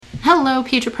Hello,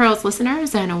 Pediatric Pearls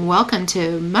listeners, and welcome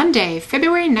to Monday,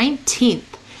 February 19th.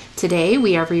 Today,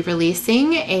 we are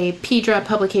re-releasing a Pedra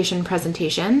publication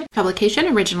presentation.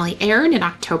 Publication originally aired in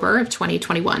October of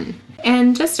 2021.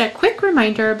 And just a quick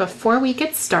reminder before we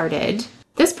get started,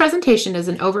 this presentation is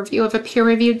an overview of a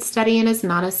peer-reviewed study and is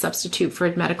not a substitute for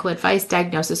medical advice,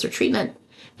 diagnosis, or treatment.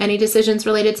 Any decisions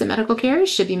related to medical care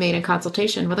should be made in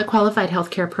consultation with a qualified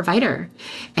healthcare provider.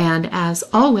 And as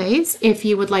always, if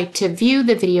you would like to view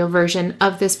the video version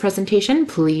of this presentation,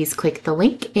 please click the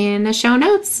link in the show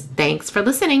notes. Thanks for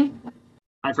listening.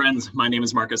 Hi friends, my name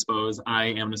is Marcus Bose. I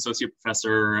am an associate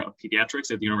professor of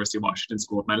pediatrics at the University of Washington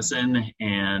School of Medicine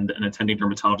and an attending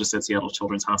dermatologist at Seattle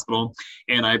Children's Hospital.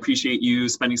 And I appreciate you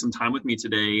spending some time with me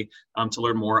today to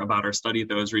learn more about our study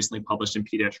that was recently published in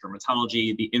Pediatric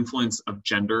Dermatology, the influence of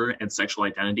gender and sexual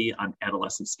identity on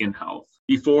adolescent skin health.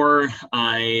 Before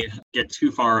I get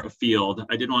too far afield,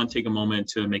 I did want to take a moment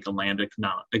to make a land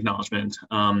acknowledgement.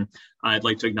 I'd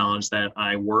like to acknowledge that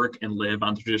I work and live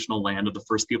on the traditional land of the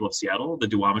first people of Seattle,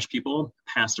 the Duwamish people,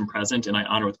 past and present, and I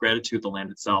honor with gratitude the land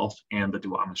itself and the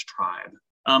Duwamish tribe.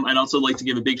 I'd also like to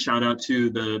give a big shout out to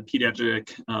the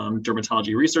Pediatric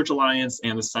Dermatology Research Alliance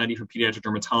and the Society for Pediatric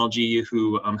Dermatology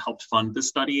who helped fund this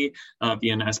study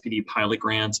via an SPD pilot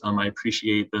grant. I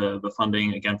appreciate the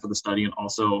funding again for the study and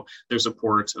also their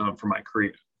support for my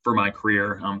career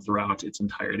throughout its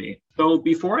entirety. So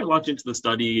before I launch into the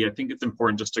study, I think it's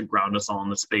important just to ground us all in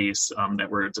the space that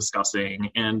we're discussing.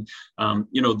 And,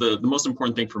 the most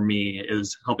important thing for me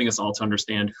is helping us all to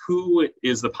understand who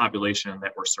is the population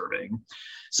that we're serving.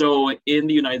 So in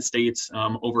the United States,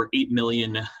 over 8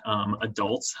 million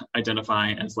adults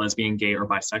identify as lesbian, gay, or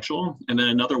bisexual, and then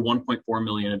another 1.4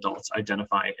 million adults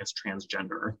identify as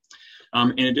transgender.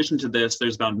 In addition to this,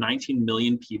 there's about 19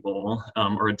 million people,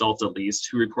 or adults at least,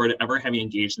 who report ever having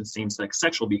engaged in same-sex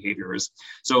sexual behaviors.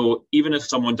 So even if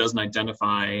someone doesn't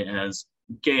identify as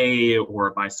gay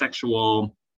or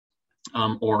bisexual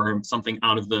or something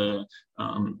out of the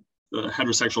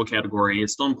heterosexual category,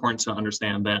 it's still important to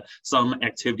understand that some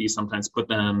activities sometimes put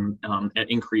them at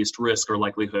increased risk or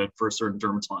likelihood for certain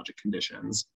dermatologic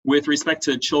conditions. With respect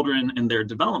to children and their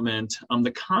development,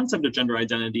 the concept of gender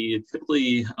identity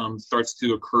typically starts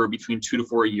to occur between 2 to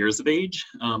 4 years of age,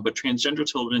 but transgender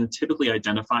children typically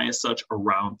identify as such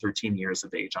around 13 years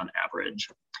of age on average.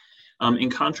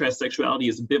 In contrast, sexuality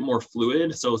is a bit more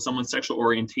fluid, so someone's sexual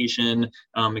orientation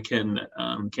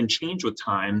can change with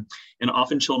time, and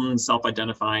often children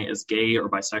self-identify as gay or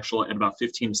bisexual at about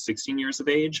 15 to 16 years of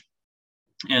age.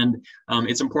 And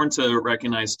it's important to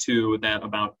recognize, too, that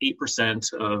about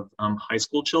 8% of high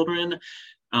school children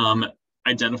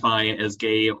identify as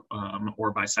gay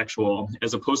or bisexual,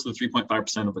 as opposed to the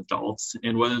 3.5% of adults.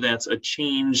 And whether that's a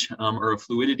change or a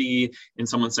fluidity in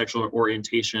someone's sexual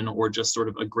orientation or just sort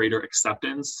of a greater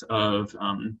acceptance of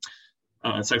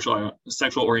sexual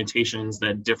orientations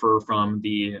that differ from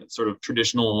the sort of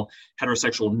traditional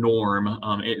heterosexual norm,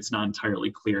 it's not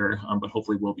entirely clear, but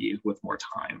hopefully will be with more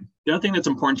time. The other thing that's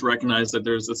important to recognize is that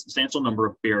there's a substantial number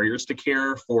of barriers to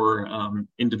care for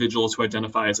individuals who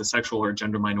identify as a sexual or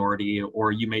gender minority,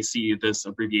 or you may see this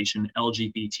abbreviation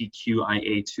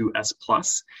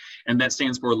LGBTQIA2S+, and that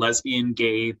stands for lesbian,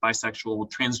 gay,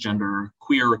 bisexual, transgender,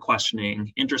 queer,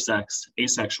 questioning, intersex,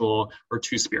 asexual, or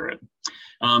two-spirit.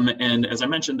 And as I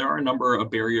mentioned, there are a number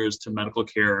of barriers to medical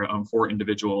care for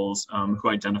individuals who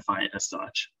identify as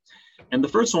such. And the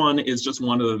first one is just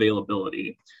one of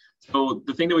availability. So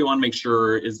the thing that we want to make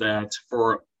sure is that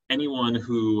for anyone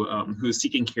who is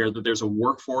seeking care, that there's a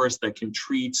workforce that can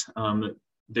treat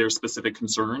their specific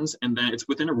concerns and that it's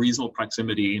within a reasonable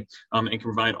proximity and can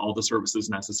provide all the services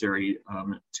necessary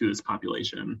to this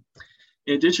population.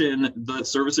 In addition, the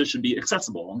services should be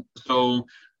accessible. So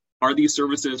are these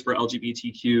services for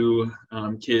LGBTQ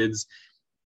kids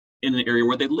in an area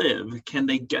where they live? Can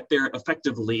they get there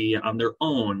effectively on their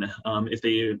own if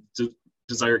they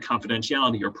desire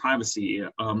confidentiality or privacy?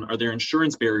 Are there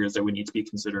insurance barriers that we need to be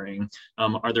considering?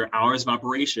 Are there hours of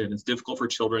operation? It's difficult for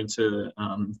children to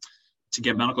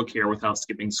get medical care without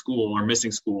skipping school or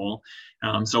missing school.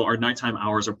 So are nighttime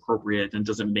hours appropriate, and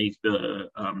does it make the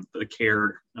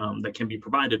care that can be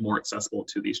provided more accessible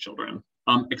to these children?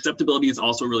 Acceptability is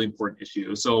also a really important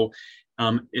issue. So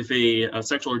if a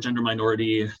sexual or gender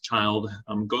minority child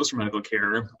goes for medical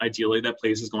care, ideally that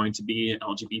place is going to be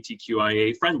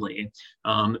LGBTQIA friendly.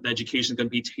 The education is going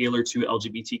to be tailored to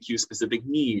LGBTQ specific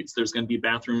needs. There's going to be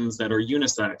bathrooms that are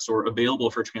unisex or available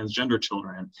for transgender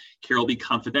children. Care will be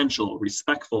confidential,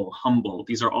 respectful, humble.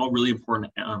 These are all really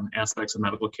important aspects of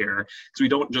medical care, because we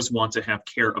don't just want to have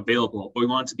care available, but we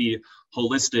want it to be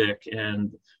holistic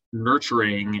and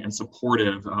nurturing and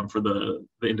supportive for the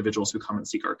individuals who come and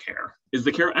seek our care? Is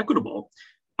the care equitable?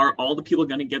 Are all the people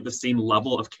going to get the same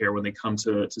level of care when they come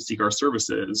to seek our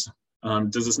services?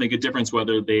 Does this make a difference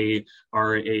whether they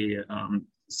are a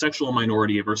sexual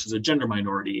minority versus a gender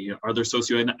minority? Are there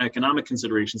socioeconomic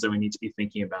considerations that we need to be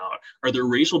thinking about? Are there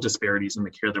racial disparities in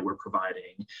the care that we're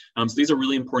providing? So these are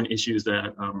really important issues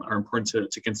that are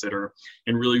important to consider,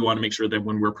 and really want to make sure that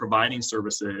when we're providing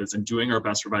services and doing our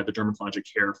best to provide the dermatologic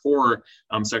care for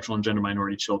sexual and gender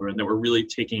minority children, that we're really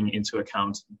taking into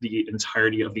account the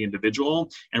entirety of the individual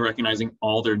and recognizing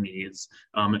all their needs,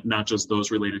 not just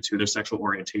those related to their sexual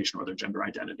orientation or their gender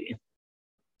identity.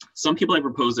 Some people have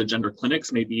proposed that gender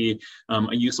clinics may be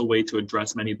a useful way to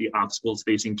address many of the obstacles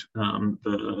facing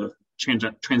the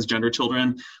transgender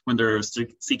children when they're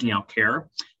seeking out care.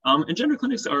 And gender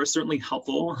clinics are certainly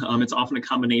helpful. It's often a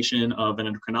combination of an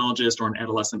endocrinologist or an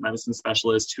adolescent medicine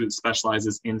specialist who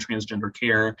specializes in transgender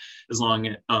care,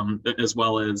 as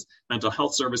well as mental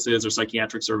health services or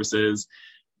psychiatric services.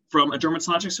 From a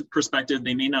dermatologic perspective,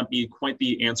 they may not be quite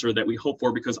the answer that we hope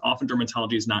for, because often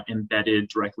dermatology is not embedded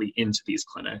directly into these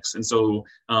clinics. And so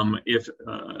if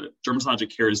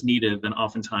dermatologic care is needed, then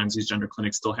oftentimes these gender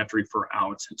clinics still have to refer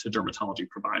out to dermatology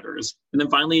providers. And then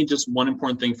finally, just one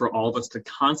important thing for all of us to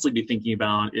constantly be thinking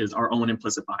about is our own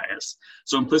implicit bias.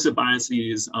 So implicit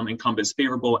biases encompass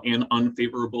favorable and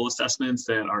unfavorable assessments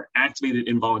that are activated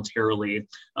involuntarily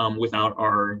without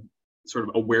our sort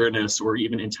of awareness or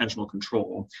even intentional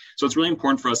control. So it's really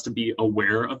important for us to be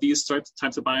aware of these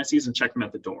types of biases and check them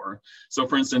at the door. So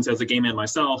for instance, as a gay man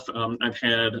myself, I've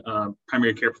had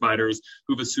primary care providers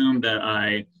who've assumed that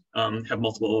I have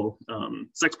multiple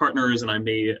sex partners and I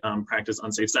may practice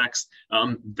unsafe sex.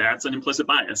 That's an implicit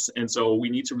bias. And so we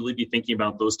need to really be thinking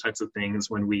about those types of things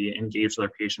when we engage with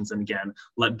our patients. And again,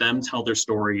 let them tell their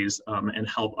stories and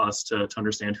help us to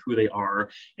understand who they are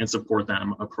and support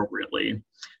them appropriately.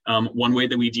 One way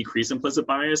that we decrease implicit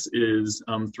bias is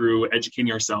through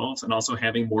educating ourselves and also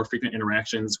having more frequent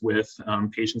interactions with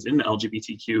patients in the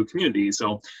LGBTQ community.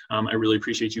 So I really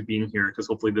appreciate you being here, because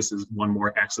hopefully this is one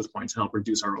more access point to help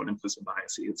reduce our own implicit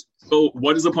biases. So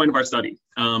what is the point of our study?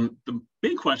 The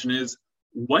big question is,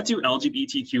 what do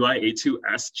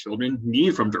LGBTQIA2S children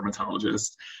need from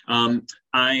dermatologists?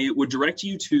 I would direct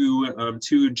you to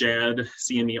two JAD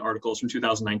CME articles from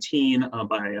 2019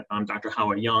 by Dr.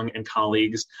 Hawa Young and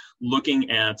colleagues, looking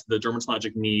at the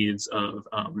dermatologic needs of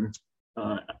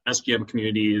SGM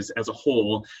communities as a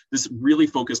whole. This really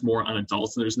focused more on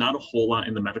adults, and there's not a whole lot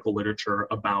in the medical literature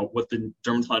about what the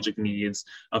dermatologic needs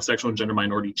of sexual and gender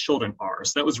minority children are.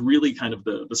 So that was really kind of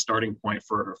the starting point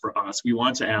for us. We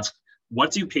wanted to ask,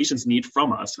 what do patients need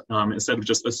from us, instead of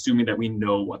just assuming that we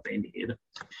know what they need?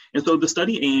 And so the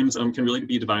study aims can really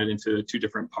be divided into two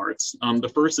different parts. The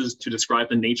first is to describe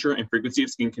the nature and frequency of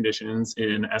skin conditions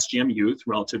in SGM youth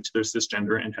relative to their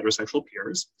cisgender and heterosexual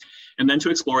peers, and then to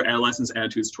explore adolescents'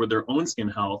 attitudes toward their own skin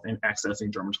health and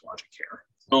accessing dermatologic care.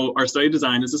 So our study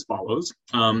design is as follows.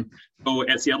 So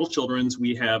at Seattle Children's,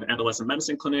 we have adolescent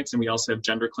medicine clinics, and we also have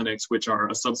gender clinics, which are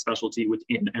a subspecialty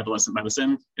within adolescent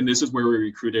medicine. And this is where we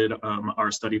recruited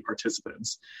our study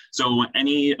participants. So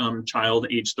any child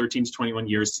aged 13 to 21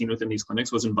 years seen within these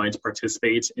clinics was invited to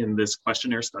participate in this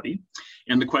questionnaire study.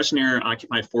 And the questionnaire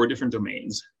occupied 4 different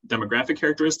domains: demographic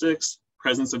characteristics,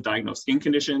 presence of diagnosed skin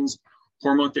conditions,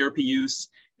 hormone therapy use,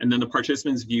 and then the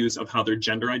participants' views of how their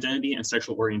gender identity and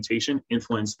sexual orientation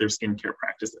influence their skincare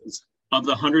practices. Of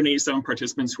the 187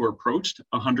 participants who were approached,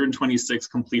 126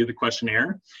 completed the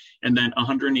questionnaire, and then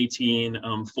 118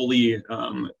 fully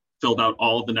filled out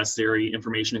all of the necessary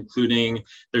information, including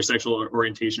their sexual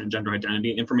orientation and gender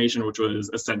identity information, which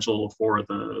was essential for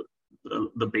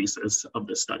the basis of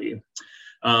this study.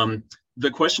 The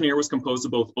questionnaire was composed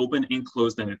of both open and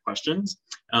closed-ended questions.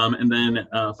 And then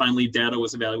finally, data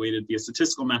was evaluated via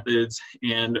statistical methods.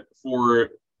 And for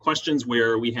questions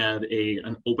where we had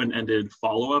an open-ended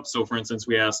follow-up, so for instance,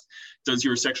 we asked, does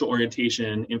your sexual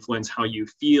orientation influence how you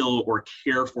feel or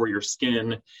care for your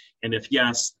skin? And if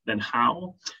yes, then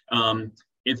how?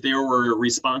 If there were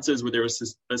responses where there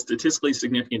was a statistically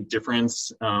significant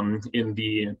difference in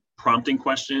the prompting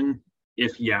question,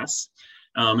 if yes,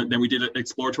 then we did an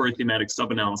exploratory thematic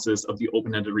sub-analysis of the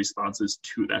open-ended responses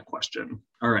to that question.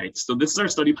 All right, so this is our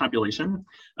study population.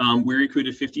 We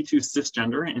recruited 52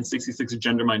 cisgender and 66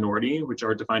 gender minority, which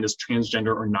are defined as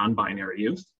transgender or non-binary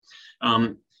youth.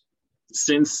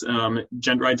 Since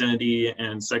gender identity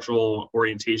and sexual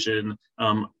orientation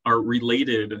are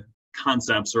related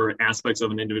concepts or aspects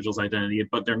of an individual's identity,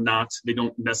 but they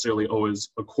don't necessarily always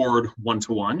accord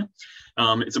one-to-one.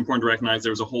 It's important to recognize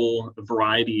there's a whole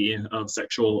variety of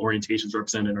sexual orientations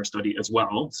represented in our study as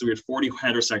well. So we had 40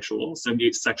 heterosexual,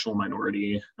 78 sexual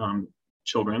minority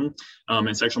children.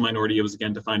 And sexual minority was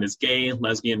again defined as gay,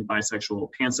 lesbian, bisexual,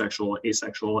 pansexual,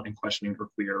 asexual, and questioning or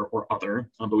queer or other.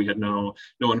 But we had no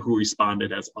one who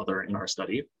responded as other in our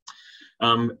study.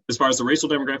 As far as the racial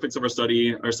demographics of our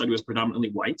study was predominantly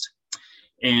white.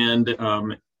 And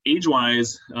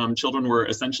age-wise, children were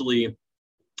essentially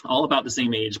all about the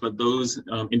same age, but those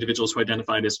individuals who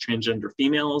identified as transgender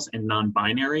females and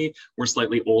non-binary were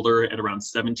slightly older at around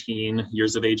 17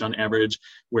 years of age on average,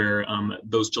 where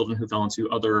those children who fell into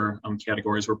other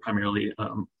categories were primarily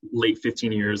late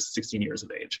 15 years, 16 years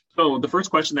of age. So the first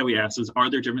question that we asked is,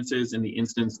 are there differences in the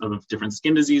incidence of different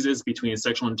skin diseases between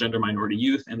sexual and gender minority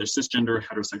youth and their cisgender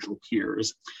heterosexual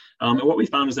peers? And what we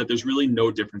found is that there's really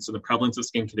no difference in the prevalence of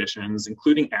skin conditions,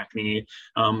 including acne,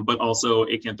 but also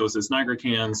acanthosis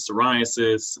nigricans,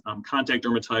 psoriasis, contact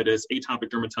dermatitis, atopic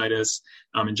dermatitis,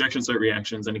 injection site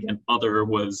reactions, and again, other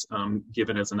was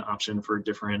given as an option for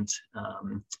different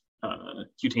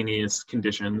cutaneous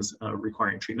conditions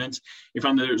requiring treatment. We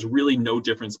found that there's really no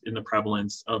difference in the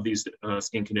prevalence of these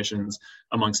skin conditions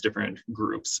amongst different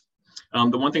groups.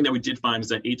 The one thing that we did find is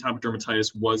that atopic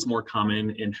dermatitis was more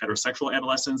common in heterosexual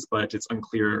adolescents, but it's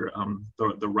unclear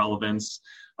the relevance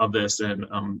of this, and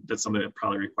that's something that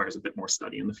probably requires a bit more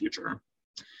study in the future.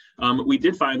 We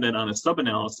did find that on a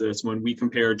sub-analysis, when we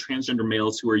compared transgender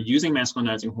males who were using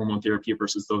masculinizing hormone therapy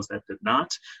versus those that did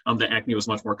not, the acne was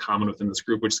much more common within this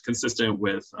group, which is consistent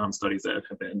with studies that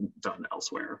have been done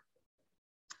elsewhere.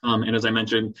 And as I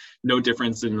mentioned, no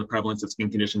difference in the prevalence of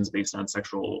skin conditions based on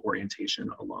sexual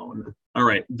orientation alone. All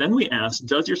right, then we asked,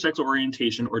 does your sexual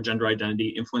orientation or gender identity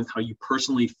influence how you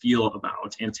personally feel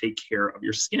about and take care of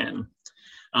your skin?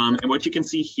 And what you can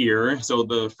see here, so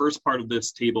the first part of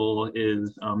this table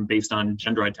is based on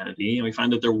gender identity, and we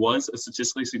find that there was a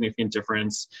statistically significant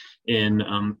difference in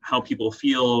how people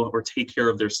feel or take care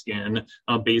of their skin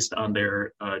based on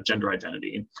their gender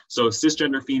identity. So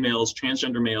cisgender females,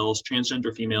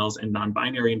 transgender females, and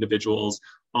non-binary individuals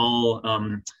all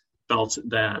felt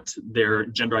that their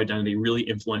gender identity really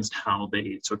influenced how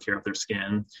they took care of their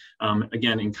skin.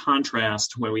 Again, in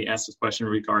contrast, when we asked this question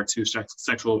in regard to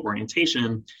sexual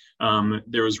orientation,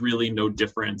 there was really no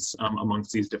difference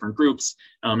amongst these different groups.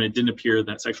 It didn't appear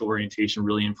that sexual orientation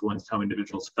really influenced how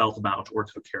individuals felt about or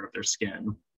took care of their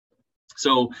skin.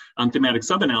 So on thematic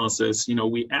sub-analysis,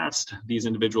 we asked these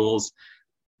individuals,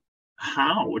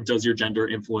 how does your gender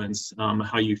influence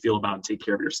how you feel about and take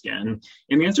care of your skin?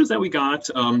 And the answers that we got,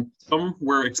 some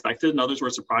were expected and others were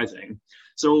surprising.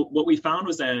 So what we found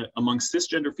was that among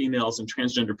cisgender females and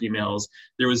transgender females,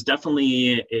 there was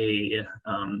definitely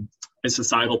a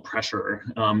societal pressure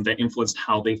that influenced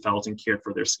how they felt and cared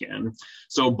for their skin.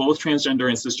 So both transgender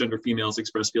and cisgender females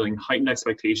expressed feeling heightened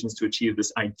expectations to achieve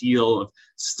this ideal of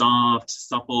soft,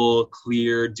 supple,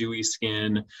 clear, dewy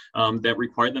skin that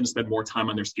required them to spend more time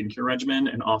on their skincare regimen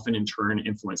and often in turn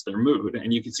influenced their mood.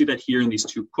 And you can see that here in these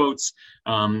two quotes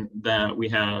that we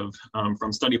have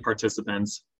from study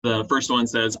participants. The first one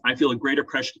says, "I feel a greater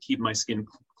pressure to keep my skin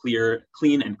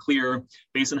clean and clear.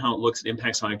 Based on how it looks, it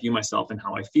impacts how I view myself and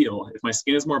how I feel. If my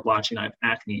skin is more blotchy and I have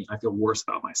acne, I feel worse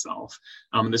about myself."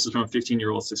 This is from a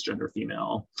 15-year-old cisgender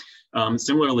female.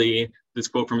 Similarly, this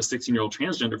quote from a 16-year-old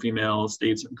transgender female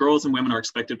states, "Girls and women are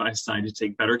expected by society to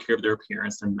take better care of their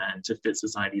appearance than men to fit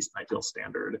society's ideal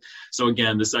standard." So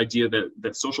again, this idea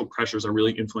that social pressures are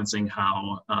really influencing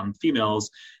how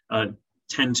females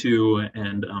tend to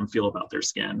and feel about their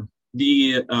skin.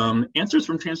 The answers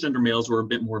from transgender males were a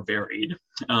bit more varied.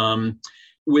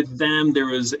 With them, there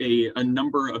was a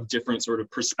number of different sort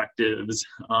of perspectives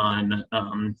on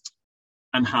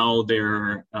how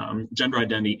their gender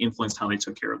identity influenced how they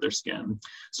took care of their skin.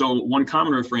 So one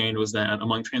common refrain was that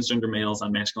among transgender males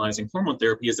on masculinizing hormone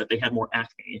therapy is that they had more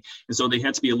acne. And so they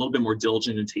had to be a little bit more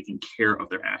diligent in taking care of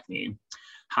their acne.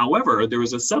 However, there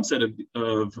was a subset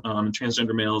of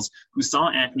transgender males who saw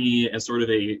acne as sort of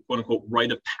a quote unquote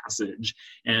rite of passage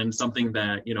and something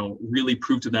that, really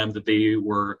proved to them that they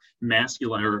were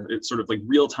masculine, or it's sort of like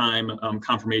real-time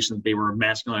confirmation that they were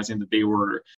masculinizing, that they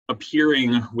were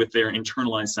appearing with their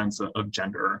internalized sense of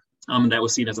gender. That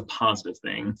was seen as a positive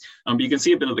thing. But you can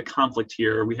see a bit of the conflict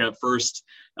here. We have first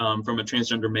from a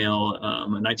transgender male,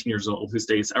 19 years old, who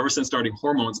states, ever since starting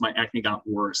hormones, my acne got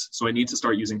worse. So I need to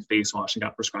start using face wash and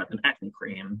got prescribed an acne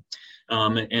cream.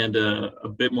 And a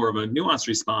bit more of a nuanced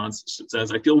response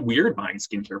says, I feel weird buying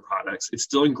skincare products. It's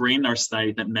still ingrained in our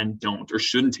society that men don't or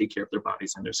shouldn't take care of their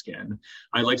bodies and their skin.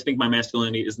 I like to think my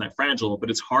masculinity isn't that fragile, but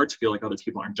it's hard to feel like other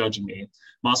people aren't judging me.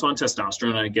 I'm also on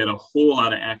testosterone and I get a whole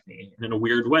lot of acne. And in a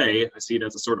weird way, I see it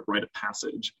as a sort of rite of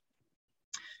passage.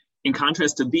 In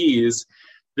contrast to these,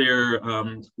 there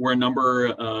were a number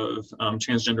of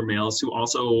transgender males who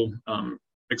also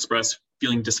express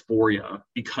feeling dysphoria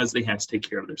because they had to take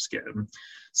care of their skin.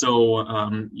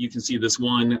 So you can see this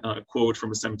one quote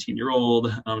from a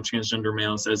 17-year-old transgender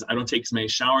male says, I don't take as many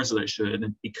showers as I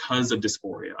should because of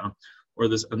dysphoria. Or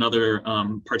this another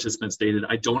participant stated,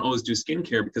 I don't always do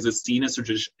skincare because it's seen as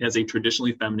a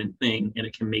traditionally feminine thing and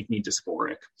it can make me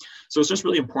dysphoric. So it's just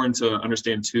really important to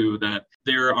understand too that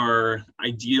there are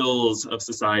ideals of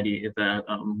society that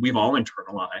we've all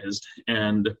internalized,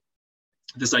 and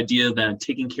this idea that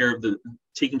taking care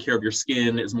of your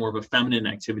skin is more of a feminine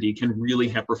activity can really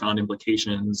have profound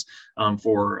implications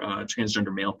for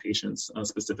transgender male patients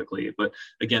specifically. But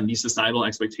again, these societal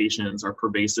expectations are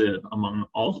pervasive among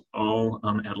all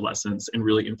adolescents and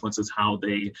really influences how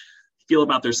they feel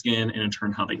about their skin and in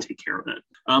turn how they take care of it.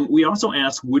 We also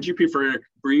ask, would you prefer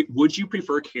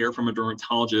care from a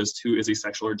dermatologist who is a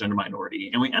sexual or gender minority?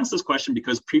 And we ask this question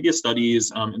because previous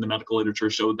studies in the medical literature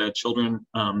showed that children,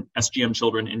 SGM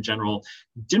children in general,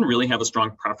 didn't really have a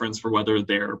strong preference for whether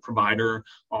their provider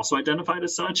also identified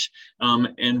as such,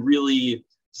 and really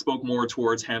spoke more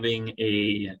towards having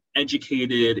a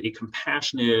educated, a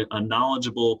compassionate, a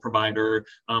knowledgeable provider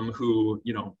who,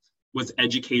 was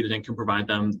educated and can provide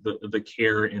them the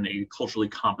care in a culturally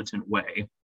competent way.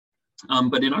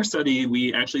 But in our study,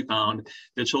 we actually found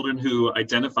that children who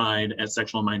identified as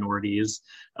sexual minorities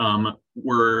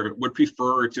would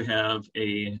prefer to have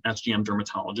a SGM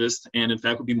dermatologist, and in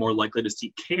fact would be more likely to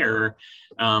seek care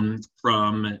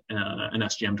from an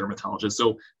SGM dermatologist.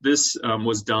 So this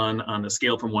was done on a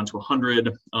scale from 1 to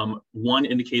 100. 1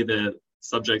 indicated that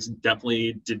subjects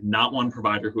definitely did not want a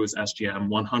provider who was SGM.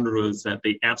 100 was that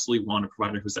they absolutely want a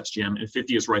provider who's SGM, and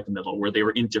 50 is right in the middle, where they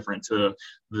were indifferent to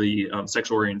the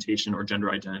sexual orientation or gender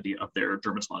identity of their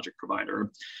dermatologic provider.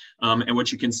 And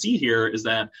what you can see here is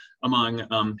that among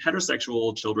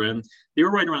heterosexual children, they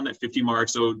were right around that 50 mark,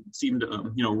 so it seemed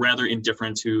rather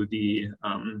indifferent to the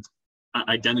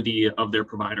identity of their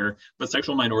provider, but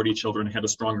sexual minority children had a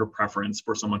stronger preference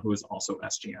for someone who is also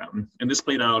SGM. And this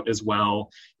played out as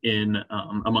well in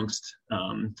amongst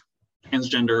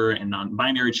transgender and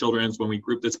non-binary children. When we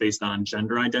grouped this based on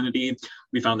gender identity,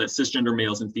 we found that cisgender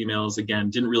males and females, again,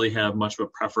 didn't really have much of a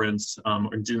preference or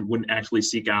wouldn't actually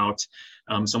seek out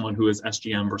someone who is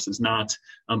SGM versus not.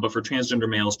 But for transgender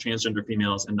males, transgender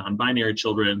females, and non-binary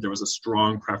children, there was a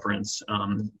strong preference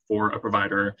for a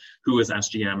provider who is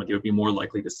SGM, and they would be more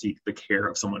likely to seek the care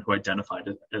of someone who identified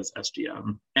as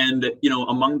SGM. And,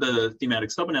 among the thematic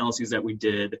sub-analyses that we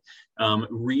did,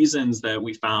 reasons that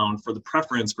we found for the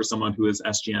preference for someone who is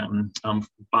SGM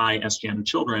by SGM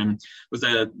children was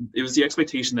that it was the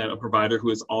expectation that a provider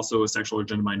who is also a sexual or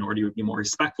gender minority would be more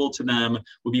respectful to them,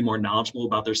 would be more knowledgeable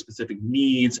about their specific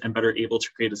needs, and better able to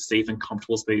create a safe and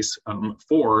comfortable space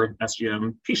for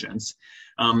SGM patients.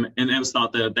 And it was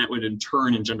thought that that would in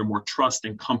turn engender more trust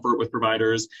and comfort with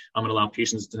providers and allow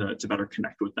patients to better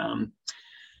connect with them.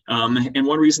 And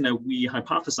one reason that we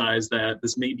hypothesize that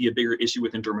this may be a bigger issue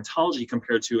within dermatology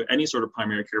compared to any sort of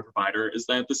primary care provider is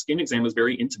that the skin exam is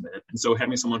very intimate. And so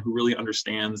having someone who really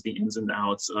understands the ins and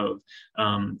outs of,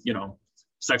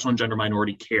 sexual and gender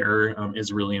minority care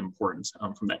is really important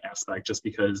from that aspect, just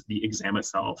because the exam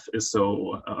itself is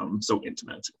so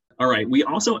intimate. All right, we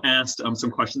also asked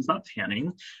some questions about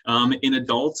tanning. In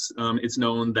adults, it's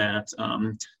known that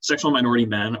sexual minority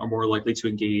men are more likely to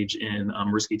engage in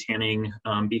risky tanning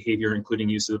behavior, including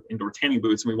use of indoor tanning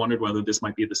boots, and we wondered whether this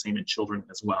might be the same in children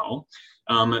as well.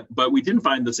 But we didn't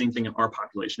find the same thing in our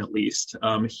population, at least.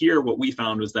 Here, what we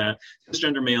found was that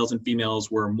cisgender males and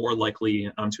females were more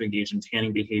likely to engage in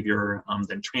tanning behavior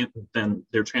than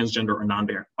their transgender or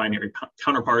non-binary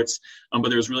counterparts, but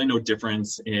there's really no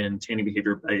difference in tanning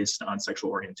behavior based on sexual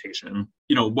orientation.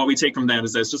 What we take from that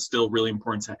is that it's just still really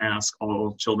important to ask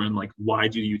all children, like, why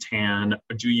do you tan?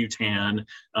 Do you tan?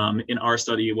 In our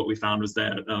study, what we found was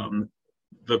that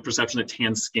the perception that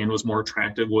tan skin was more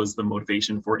attractive was the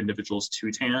motivation for individuals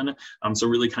to tan. So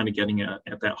really kind of getting at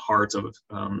that heart of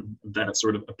that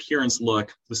sort of appearance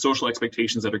look, the social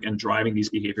expectations that are again driving these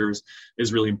behaviors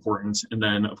is really important. And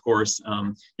then of course,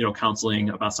 counseling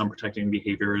about sun protecting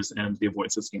behaviors and the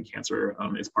avoidance of skin cancer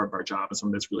is part of our job and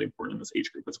something that's really important in this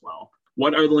age group as well.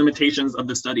 What are the limitations of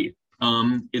the study?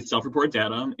 It's self-reported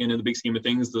data, and in the big scheme of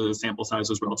things, the sample size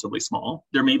was relatively small.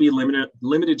 There may be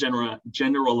limited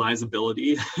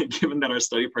generalizability, given that our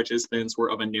study participants were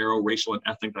of a narrow racial and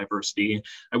ethnic diversity.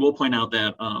 I will point out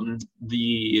that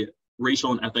the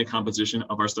racial and ethnic composition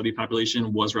of our study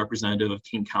population was representative of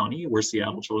King County, where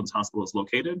Seattle Children's Hospital is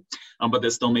located, but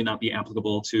that still may not be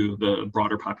applicable to the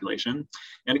broader population.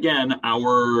 And again,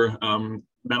 our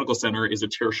medical center is a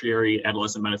tertiary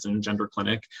adolescent medicine and gender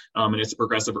clinic, and it's a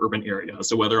progressive urban area.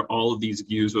 So whether all of these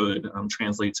views would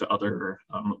translate to other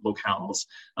locales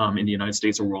in the United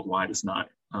States or worldwide is not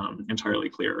entirely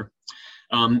clear.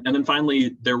 And then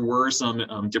finally, there were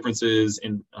some differences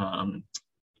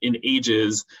in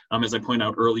ages, as I pointed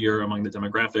out earlier, among the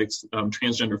demographics.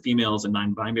 Transgender females and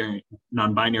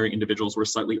non-binary individuals were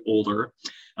slightly older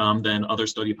than other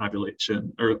study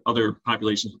population or other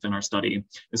populations within our study.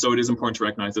 And so it is important to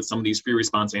recognize that some of these free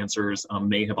response answers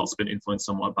may have also been influenced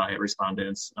somewhat by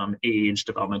respondents' age,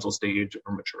 developmental stage,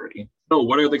 or maturity. So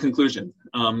what are the conclusions?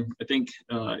 I think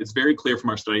it's very clear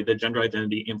from our study that gender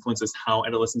identity influences how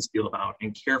adolescents feel about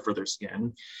and care for their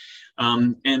skin.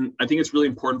 And I think it's really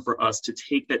important for us to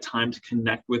take that time to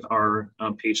connect with our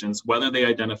patients, whether they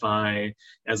identify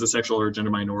as a sexual or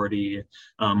gender minority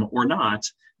or not,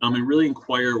 and really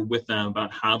inquire with them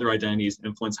about how their identities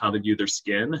influence how they view their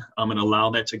skin, and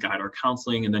allow that to guide our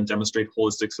counseling and then demonstrate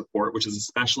holistic support, which is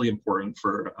especially important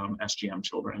for SGM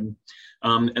children.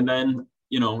 And then,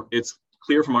 it's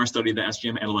clear from our study that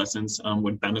SGM adolescents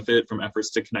would benefit from efforts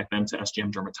to connect them to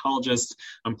SGM dermatologists.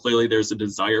 Clearly, there's a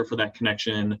desire for that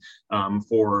connection,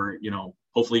 for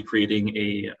hopefully creating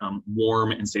a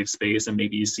warm and safe space, and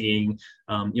maybe seeing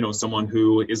someone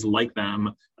who is like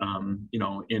them,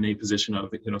 in a position of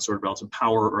sort of relative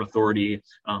power or authority,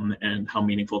 and how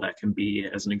meaningful that can be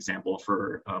as an example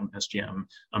for SGM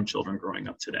children growing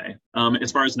up today.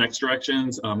 As far as next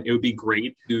directions, it would be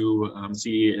great to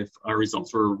see if our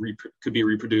results could be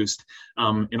reproduced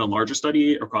in a larger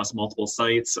study across multiple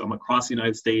sites across the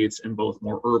United States in both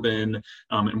more urban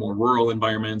and more rural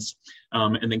environments,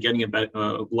 and then getting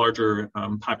a larger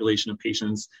population of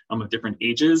patients of different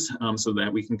ages, so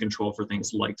that we can control for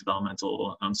things like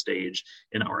developmental stage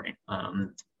in our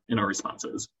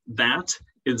responses. That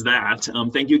is that.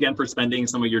 Thank you again for spending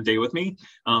some of your day with me,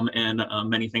 and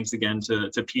many thanks again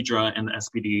to PEDRA and the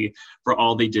SPD for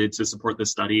all they did to support this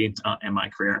study and my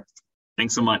career.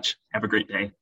 Thanks so much. Have a great day.